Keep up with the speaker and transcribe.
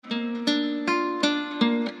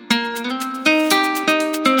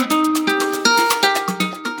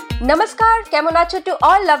Namaskar, কেমন আছো to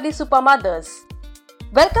all lovely super mothers.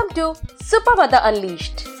 Welcome to Super Mother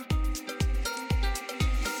Unleashed.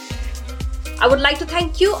 I would like to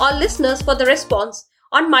thank you all listeners for the response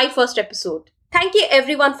on my first episode. Thank you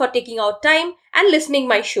everyone for taking out time and listening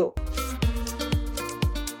my show.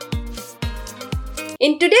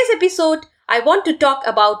 In today's episode, I want to talk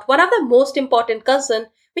about one of the most important concerns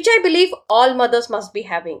which I believe all mothers must be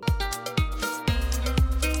having.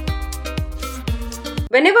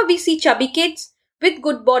 Whenever we see chubby kids with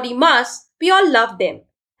good body mass, we all love them.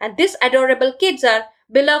 And these adorable kids are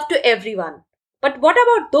beloved to everyone. But what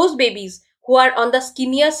about those babies who are on the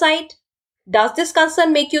skinnier side? Does this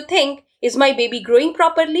concern make you think, is my baby growing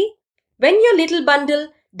properly? When your little bundle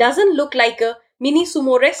doesn't look like a mini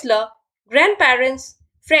sumo wrestler, grandparents,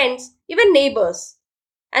 friends, even neighbors,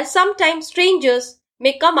 and sometimes strangers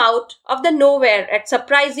may come out of the nowhere at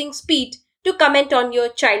surprising speed to comment on your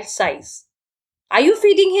child's size. Are you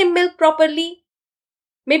feeding him milk properly?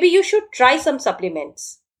 Maybe you should try some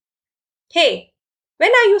supplements. Hey,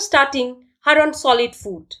 when are you starting her on solid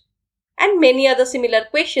food? And many other similar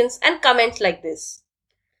questions and comments like this.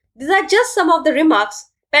 These are just some of the remarks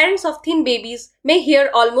parents of thin babies may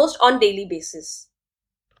hear almost on daily basis.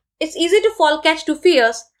 It's easy to fall catch to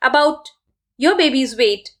fears about your baby's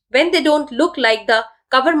weight when they don't look like the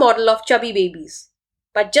cover model of chubby babies.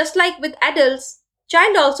 But just like with adults,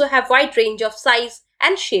 child also have wide range of size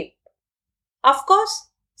and shape. Of course,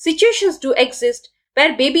 situations do exist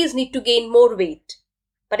where babies need to gain more weight.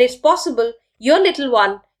 But it's possible your little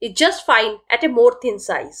one is just fine at a more thin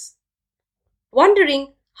size.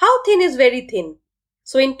 Wondering how thin is very thin?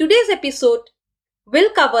 So in today's episode,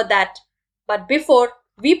 we'll cover that. But before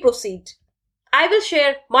we proceed, I will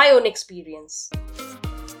share my own experience.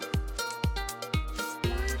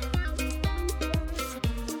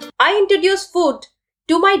 I introduced food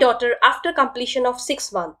to my daughter after completion of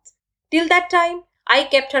 6 months. Till that time, I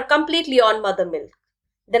kept her completely on mother milk.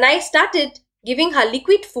 Then I started giving her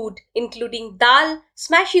liquid food including dal,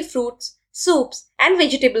 smashy fruits, soups and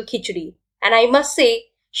vegetable khichdi. And I must say,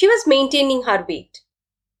 she was maintaining her weight.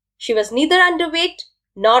 She was neither underweight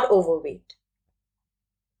nor overweight.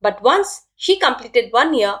 But once she completed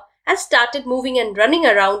 1 year and started moving and running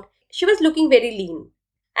around, she was looking very lean.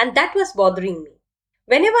 And that was bothering me.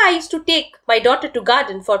 Whenever I used to take my daughter to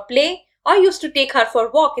garden for play or used to take her for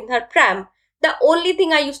a walk in her pram, the only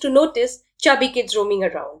thing I used to notice chubby kids roaming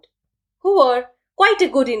around, who were quite a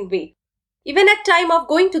good in weight. Even at time of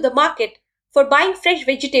going to the market for buying fresh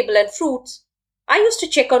vegetable and fruits, I used to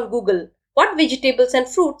check on Google what vegetables and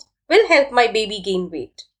fruits will help my baby gain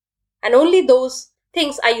weight. And only those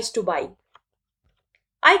things I used to buy.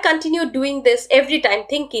 I continued doing this every time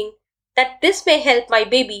thinking that this may help my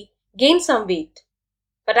baby gain some weight.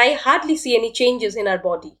 But I hardly see any changes in her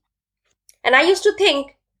body. And I used to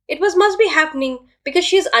think it must be happening because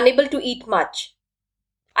she is unable to eat much.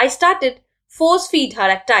 I started force feed her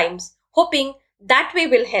at times, hoping that way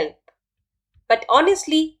will help. But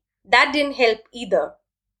honestly, that didn't help either.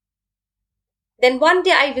 Then one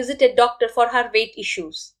day I visited doctor for her weight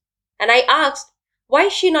issues. And I asked, why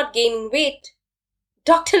is she not gaining weight?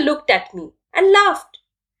 Doctor looked at me and laughed.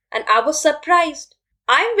 And I was surprised.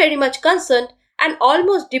 I am very much concerned and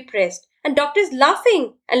almost depressed, and doctor is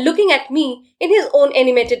laughing and looking at me in his own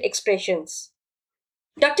animated expressions.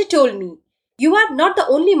 Doctor told me, you are not the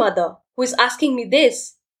only mother who is asking me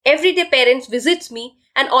this. Everyday parents visits me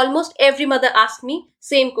and almost every mother asks me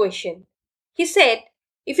same question. He said,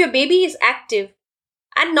 if your baby is active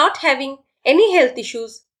and not having any health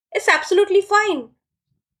issues, it's absolutely fine.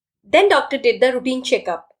 Then doctor did the routine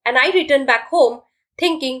checkup and I returned back home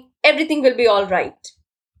thinking everything will be alright.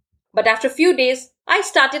 But after a few days, I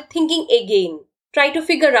started thinking again, try to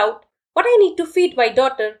figure out what I need to feed my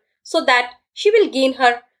daughter so that she will gain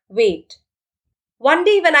her weight. One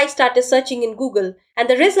day when I started searching in Google and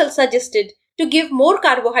the results suggested to give more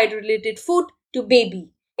carbohydrate related food to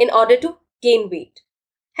baby in order to gain weight.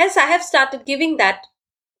 Hence I have started giving that.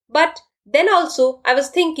 But then also I was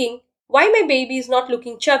thinking, why my baby is not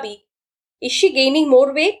looking chubby? Is she gaining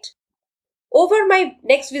more weight? Over my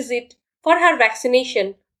next visit for her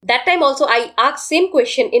vaccination, that time also I asked same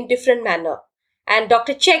question in different manner and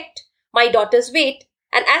doctor checked my daughter's weight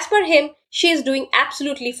and as per him, she is doing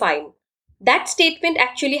absolutely fine. That statement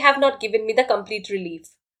actually have not given me the complete relief.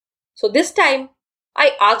 So this time,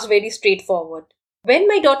 I asked very straightforward, when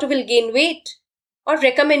my daughter will gain weight or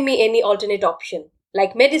recommend me any alternate option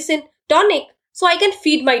like medicine, tonic so I can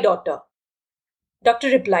feed my daughter. Doctor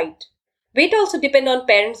replied, weight also depend on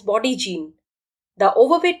parents' body gene. The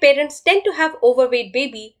overweight parents tend to have overweight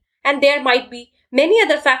baby and there might be many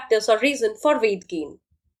other factors or reasons for weight gain.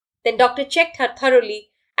 Then doctor checked her thoroughly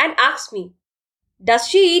and asked me, "Does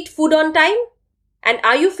she eat food on time? And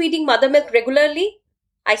are you feeding mother milk regularly?"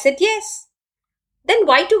 I said yes. "Then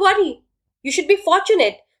why to worry? You should be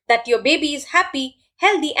fortunate that your baby is happy,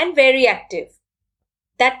 healthy, and very active."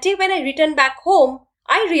 That day when I returned back home,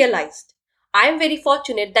 I realized I am very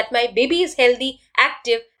fortunate that my baby is healthy,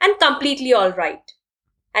 active, and completely alright.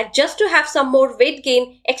 And just to have some more weight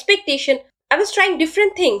gain expectation, I was trying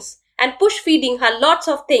different things and push feeding her lots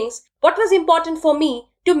of things, what was important for me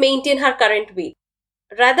to maintain her current weight,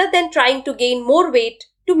 rather than trying to gain more weight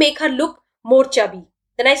to make her look more chubby.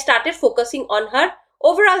 Then I started focusing on her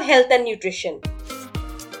overall health and nutrition.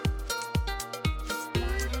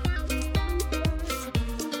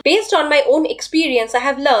 Based on my own experience, I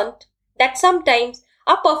have learned that sometimes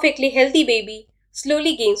a perfectly healthy baby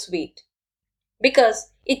slowly gains weight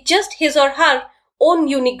because it's just his or her own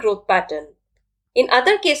unique growth pattern. In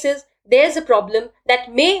other cases, there's a problem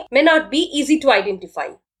that may not be easy to identify.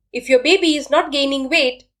 If your baby is not gaining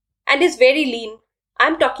weight and is very lean,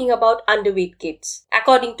 I'm talking about underweight kids.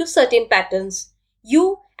 According to certain patterns,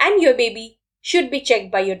 you and your baby should be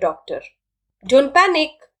checked by your doctor. Don't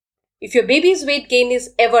panic if your baby's weight gain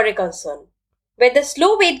is ever a concern. Whether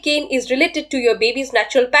slow weight gain is related to your baby's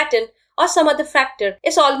natural pattern or some other factor,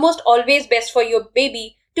 it's almost always best for your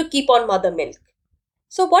baby to keep on mother milk.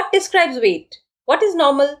 So what describes weight? What is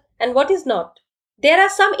normal and what is not? There are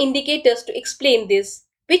some indicators to explain this,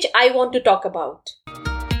 which I want to talk about.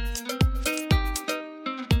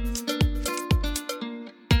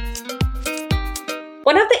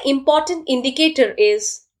 One of the important indicator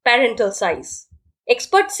is parental size.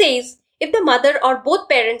 Expert says if the mother or both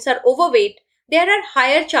parents are overweight, there are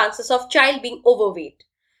higher chances of child being overweight.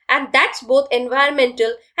 And that's both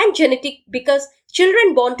environmental and genetic because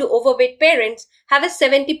children born to overweight parents have a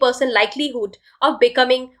 70% likelihood of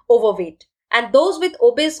becoming overweight. And those with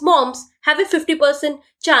obese moms have a 50%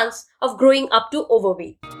 chance of growing up to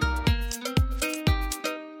overweight.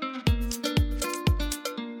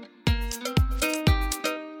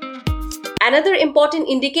 Another important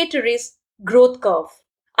indicator is growth curve.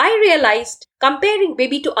 I realized comparing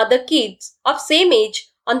baby to other kids of same age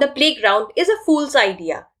on the playground is a fool's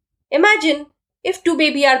idea. Imagine if two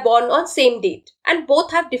babies are born on same date and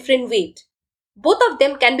both have different weight. Both of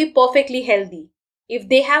them can be perfectly healthy if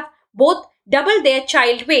they have both double their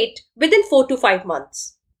child weight within 4 to 5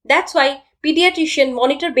 months. That's why pediatricians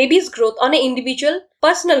monitor baby's growth on an individual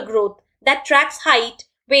personal growth that tracks height,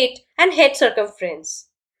 weight, and head circumference.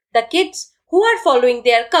 The kids who are following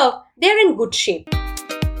their curve, they are in good shape.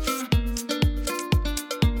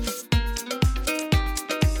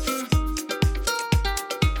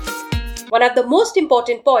 One of the most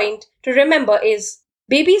important points to remember is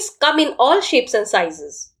babies come in all shapes and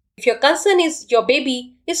sizes. If your concern is your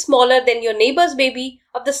baby is smaller than your neighbor's baby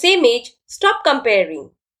of the same age, stop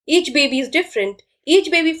comparing. Each baby is different. Each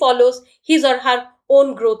baby follows his or her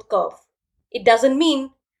own growth curve. It doesn't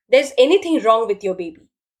mean there's anything wrong with your baby.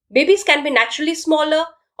 Babies can be naturally smaller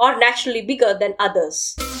or naturally bigger than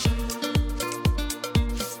others.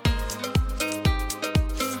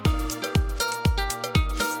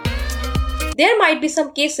 There might be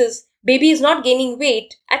some cases baby is not gaining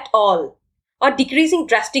weight at all or decreasing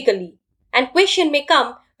drastically, and question may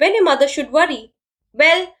come when a mother should worry.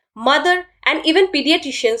 Well, mother and even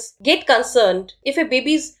pediatricians get concerned if a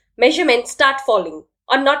baby's measurements start falling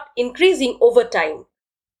or not increasing over time.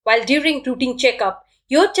 While during routine checkup,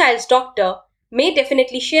 your child's doctor may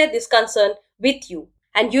definitely share this concern with you,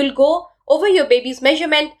 and you'll go over your baby's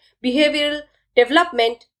measurement, behavioral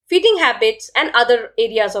development, feeding habits, and other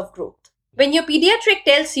areas of growth. When your pediatric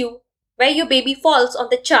tells you where your baby falls on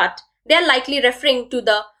the chart, they are likely referring to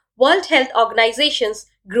the World Health Organization's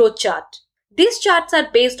growth chart. These charts are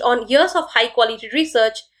based on years of high-quality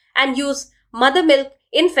research and use mother milk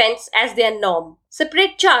infants as their norm.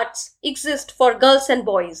 Separate charts exist for girls and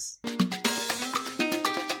boys.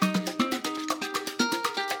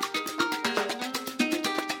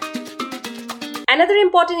 Another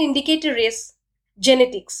important indicator is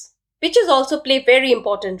genetics, which is also play a very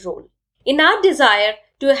important role. In our desire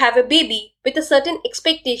to have a baby with a certain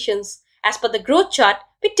expectations as per the growth chart,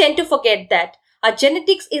 we tend to forget that our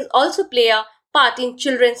genetics is also play a part in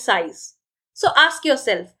children's size. So ask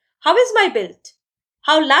yourself, how is my build?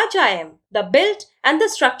 How large I am? The build and the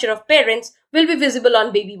structure of parents will be visible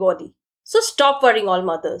on baby body. So stop worrying, all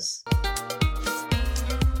mothers.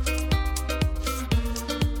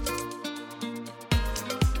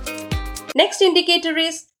 Next indicator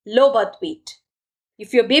is low birth weight.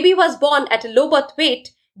 If your baby was born at a low birth weight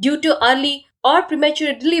due to early or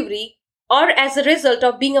premature delivery or as a result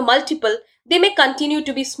of being a multiple, they may continue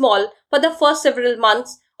to be small for the first several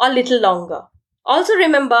months or little longer. Also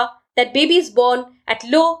remember that babies born at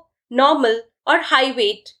low, normal, or high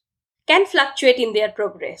weight can fluctuate in their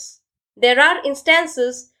progress. There are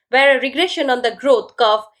instances where a regression on the growth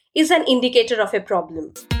curve is an indicator of a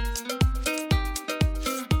problem.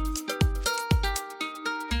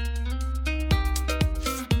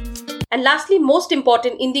 And lastly, most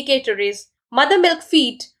important indicator is mother milk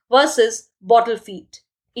feed versus bottle feed.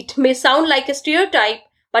 It may sound like a stereotype,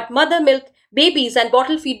 but mother milk babies and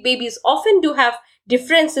bottle feed babies often do have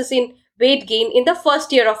differences in weight gain in the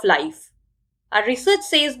first year of life. Our research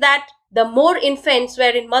says that the more infants were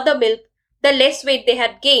in mother milk, the less weight they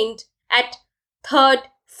had gained at 3rd,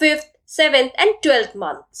 5th, 7th and 12th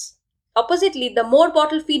months. Oppositely, the more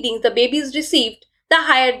bottle feedings the babies received, the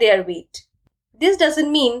higher their weight. This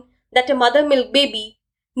doesn't mean that a mother milk baby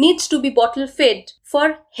needs to be bottle fed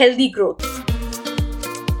for healthy growth.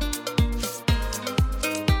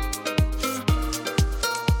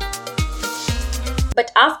 But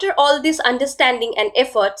after all this understanding and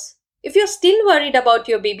efforts, if you're still worried about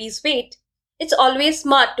your baby's weight, it's always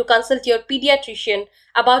smart to consult your pediatrician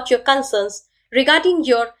about your concerns regarding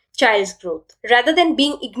your child's growth, rather than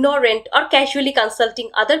being ignorant or casually consulting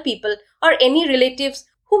other people or any relatives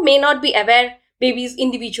who may not be aware baby's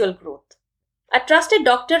individual growth. A trusted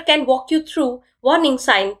doctor can walk you through warning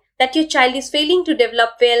signs that your child is failing to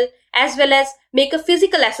develop well as make a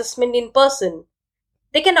physical assessment in person.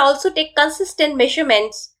 They can also take consistent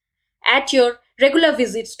measurements at your regular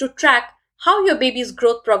visits to track how your baby's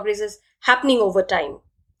growth progress is happening over time.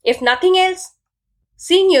 If nothing else,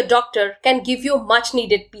 seeing your doctor can give you much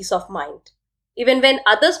needed peace of mind. Even when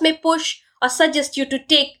others may push or suggest you to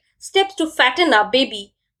take steps to fatten up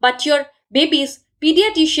baby, but your baby's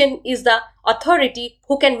pediatrician is the authority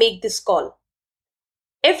who can make this call.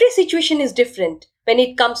 Every situation is different when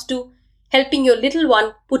it comes to helping your little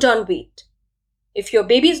one put on weight. If your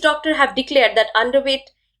baby's doctor have declared that underweight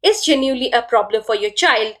is genuinely a problem for your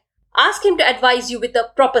child, ask him to advise you with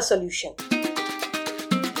a proper solution.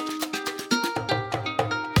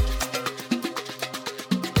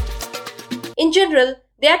 In general,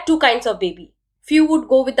 there are two kinds of baby. Few would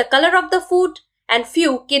go with the color of the food, and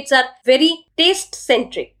few kids are very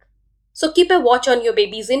taste-centric. So keep a watch on your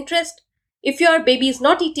baby's interest. If your baby is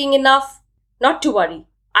not eating enough, not to worry.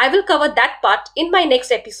 I will cover that part in my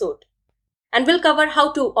next episode. And we'll cover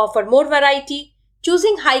how to offer more variety,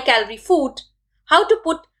 choosing high-calorie food, how to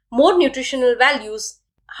put more nutritional values,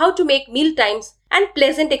 how to make meal times and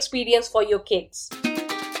pleasant experience for your kids.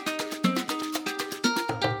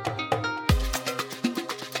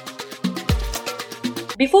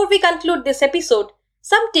 Before we conclude this episode,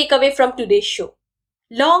 some takeaway from today's show.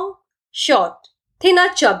 Long, short, thin or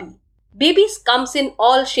chubby, babies comes in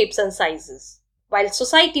all shapes and sizes. While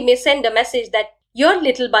society may send a message that your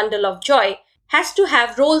little bundle of joy has to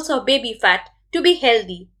have rolls of baby fat to be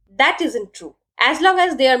healthy, that isn't true. As long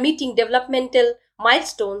as they are meeting developmental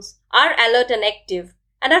milestones, are alert and active,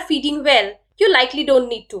 and are feeding well, you likely don't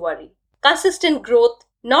need to worry. Consistent growth,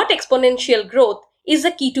 not exponential growth, is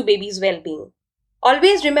the key to baby's well-being.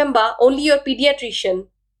 Always remember, only your pediatrician,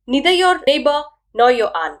 neither your neighbor nor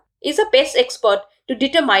your aunt, is a best expert to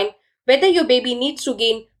determine whether your baby needs to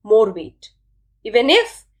gain more weight. Even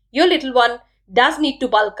if your little one does need to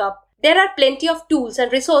bulk up, there are plenty of tools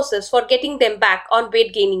and resources for getting them back on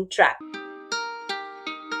weight gaining track.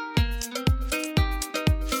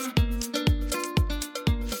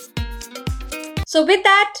 So with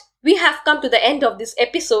that, we have come to the end of this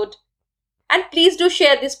episode. And please do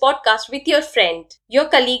share this podcast with your friend, your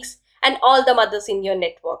colleagues, and all the mothers in your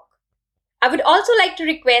network. I would also like to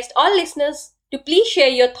request all listeners to please share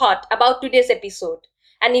your thought about today's episode.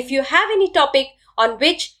 And if you have any topic on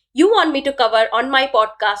which you want me to cover on my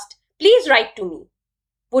podcast, please write to me.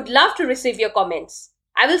 Would love to receive your comments.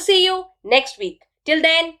 I will see you next week. Till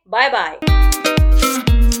then, bye-bye.